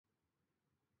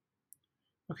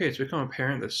Okay, it's become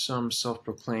apparent that some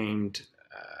self-proclaimed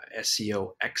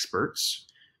SEO experts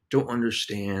don't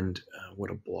understand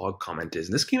what a blog comment is.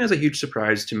 And this came as a huge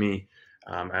surprise to me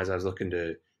as I was looking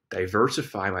to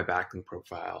diversify my backlink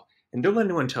profile. And don't let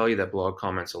anyone tell you that blog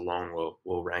comments alone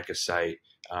will rank a site.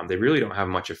 They really don't have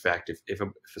much effect. If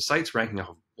a site's ranking off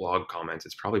of blog comments,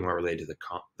 it's probably more related to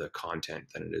the content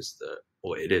than it is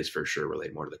well, it is for sure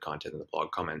related more to the content than the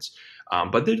blog comments.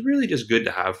 But they're really just good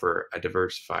to have for a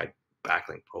diversified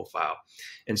backlink profile.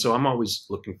 And so I'm always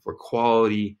looking for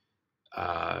quality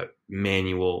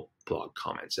manual blog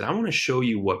comments. And I want to show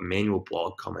you what manual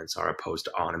blog comments are opposed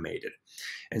to automated.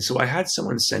 And so I had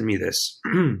someone send me this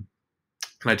and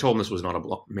I told him this was not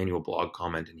a manual blog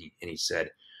comment. And he said,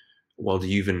 well, do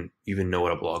you even know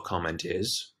what a blog comment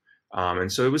is?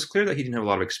 And so it was clear that he didn't have a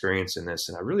lot of experience in this.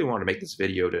 And I really wanted to make this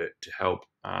video to help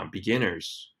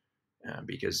beginners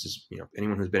because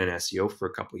anyone who's been in SEO for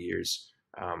a couple of years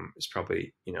is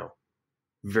probably,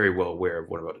 very well aware of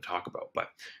what I'm about to talk about.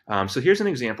 But so here's an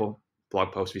example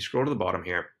blog post. If you scroll to the bottom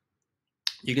here,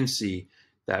 you can see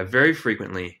that very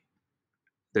frequently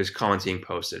there's comments being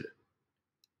posted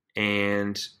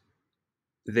and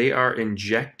they are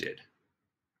injected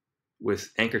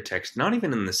with anchor text, not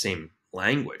even in the same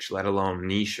language, let alone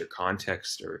niche or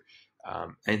context or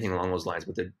anything along those lines,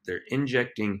 but they're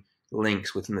injecting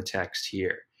links within the text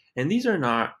here. And these are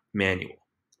not manual.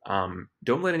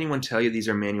 Don't let anyone tell you these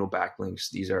are manual backlinks.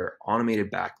 These are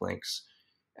automated backlinks.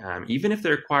 Even if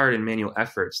they're acquired in manual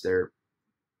efforts, they're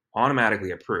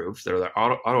automatically approved. They're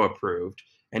auto-approved,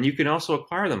 and you can also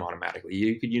acquire them automatically.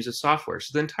 You could use a software.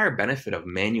 So the entire benefit of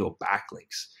manual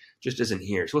backlinks just isn't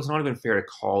here. So it's not even fair to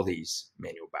call these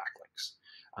manual backlinks.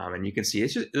 And you can see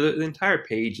it's just the entire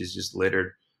page is just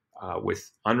littered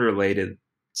with unrelated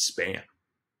spam.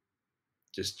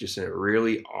 Just a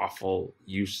really awful,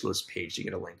 useless page to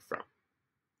get a link from.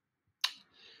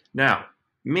 Now,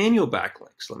 manual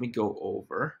backlinks. Let me go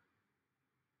over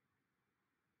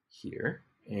here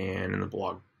and in the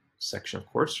blog section, of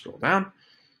course, scroll down.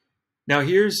 Now,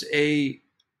 here's a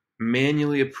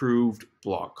manually approved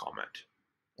blog comment.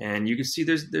 And you can see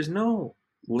there's no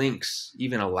links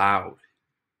even allowed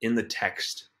in the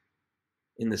text,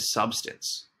 in the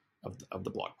substance of the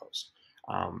blog post.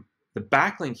 The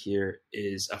backlink here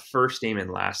is a first name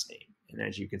and last name. And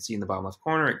as you can see in the bottom left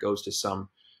corner, it goes to some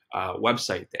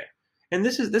website there. And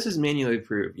this is manually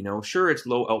approved. Sure, it's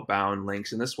low outbound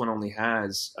links, and this one only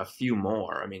has a few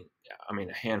more. I mean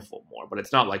a handful more, but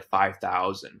it's not like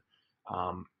 5,000.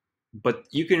 But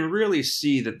you can really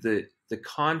see that the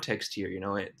context here,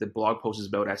 the blog post is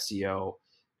about SEO,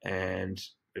 and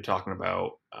they're talking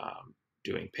about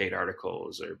doing paid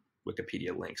articles or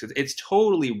Wikipedia links. It's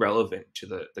totally relevant to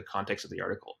the context of the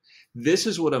article. This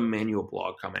is what a manual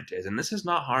blog comment is, and this is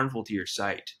not harmful to your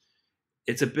site.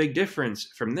 It's a big difference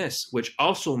from this, which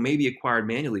also may be acquired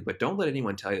manually, but don't let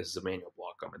anyone tell you this is a manual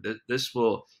blog comment. This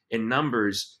will, in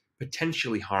numbers,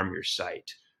 potentially harm your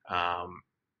site.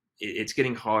 It's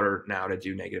getting harder now to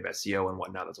do negative SEO and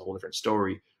whatnot. That's a whole different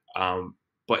story.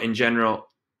 But in general,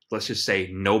 let's just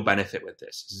say no benefit with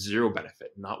this, zero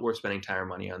benefit, not worth spending time or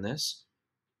money on this.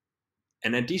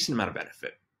 And a decent amount of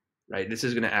benefit, right? This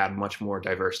is going to add much more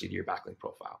diversity to your backlink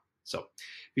profile. So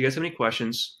if you guys have any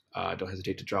questions, don't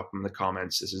hesitate to drop them in the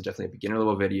comments. This is definitely a beginner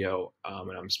level video,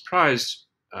 and I'm surprised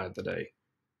that I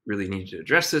really needed to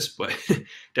address this, but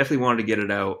definitely wanted to get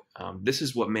it out. This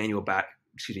is what manual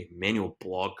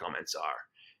blog comments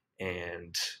are,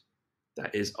 and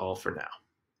that is all for now.